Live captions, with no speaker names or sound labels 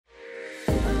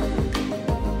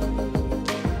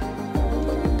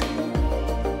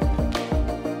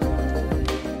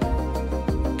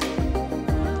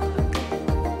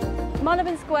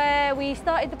Marylebone Square, we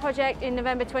started the project in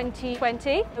November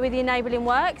 2020 with the enabling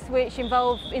works, which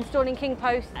involved installing king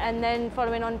posts and then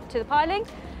following on to the piling,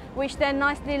 which then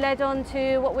nicely led on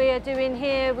to what we are doing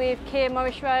here with Kia,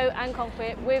 Morris Row and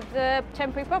Conquip with the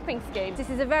temporary propping scheme. This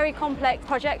is a very complex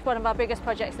project, one of our biggest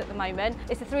projects at the moment.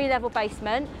 It's a 3-level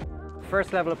basement.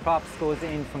 First level of props goes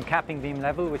in from capping beam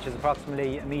level, which is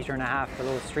approximately 1.5 meters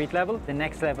below street level. The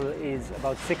next level is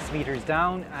about 6 meters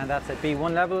down, and that's at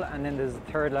B1 level, and then there's a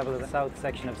third level of the south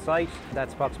section of site.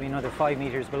 That's approximately another 5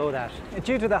 meters below that.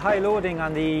 Due to the high loading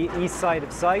on the east side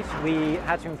of site, we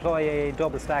had to employ a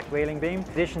double stacked railing beam.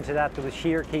 In addition to that, there was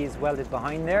shear keys welded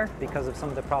behind there because of some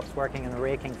of the props working in a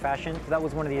raking fashion. So that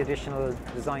was one of the additional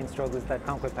design struggles that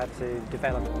Conquip had to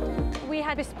develop. We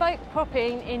had bespoke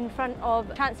propping in front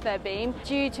of transfer beam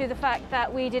due to the fact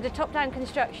that we did a top-down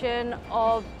construction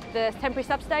of the temporary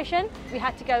substation. We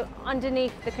had to go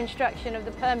underneath the construction of the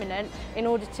permanent in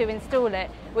order to install it,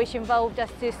 which involved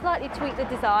us to slightly tweak the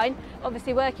design.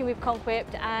 Obviously, working with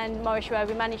Conquip and Morris Row,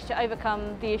 we managed to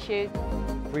overcome the issues.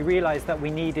 We realised that we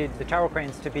needed the tower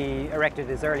cranes to be erected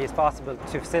as early as possible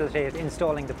to facilitate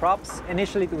installing the props.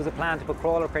 Initially there was a plan to put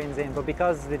crawler cranes in, but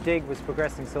because the dig was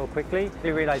progressing so quickly,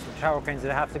 we realised that the tower cranes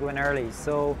would have to go in early.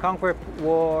 So Conquip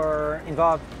were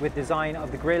involved with design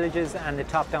of the grillages and the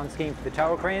top-down scheme for the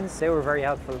tower cranes. They were very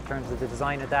helpful in terms of the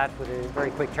design of that with a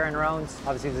very quick turnarounds.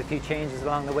 Obviously there's a few changes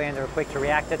along the way and they were quick to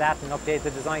react to that and update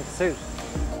the design to suit.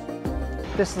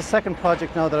 This is the second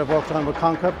project now that I've worked on with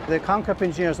Conquip. The Conquip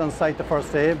engineers on site the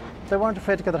first day, they weren't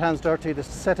afraid to get their hands dirty. They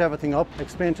set everything up,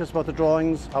 explained to us about the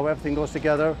drawings, how everything goes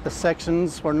together. The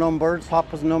sections were numbered,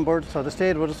 prop was numbered, so they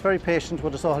stayed with us very patient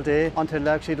with us all day until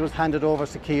actually it was handed over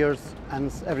to skiers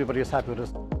and everybody was happy with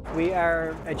us. We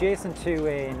are adjacent to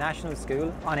a national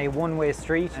school on a one-way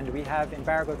street, and we have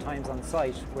embargo times on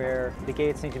site where the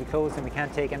gates need to be closed and we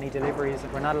can't take any deliveries.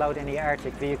 We're not allowed any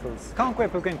Arctic vehicles.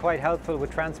 Conquip have been quite helpful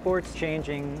with transports,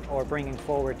 changing or bringing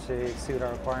forward to suit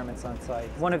our requirements on site.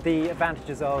 One of the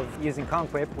advantages of using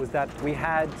Conquip was that we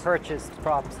had purchased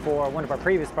props for one of our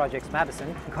previous projects,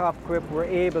 Madison. Conquip were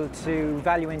able to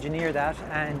value engineer that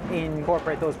and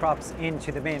incorporate those props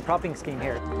into the main propping scheme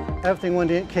here. Everything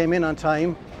came in on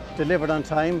time, delivered on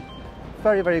time,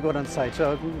 very, very good on site,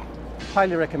 so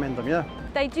highly recommend them, yeah.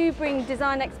 They do bring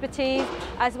design expertise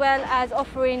as well as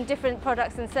offering different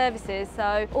products and services,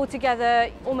 so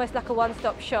altogether almost like a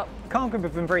one-stop shop. Conquip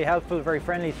have been very helpful, very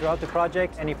friendly throughout the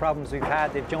project. Any problems we've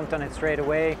had, they've jumped on it straight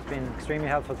away. It's been extremely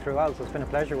helpful throughout, so it's been a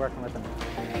pleasure working with them.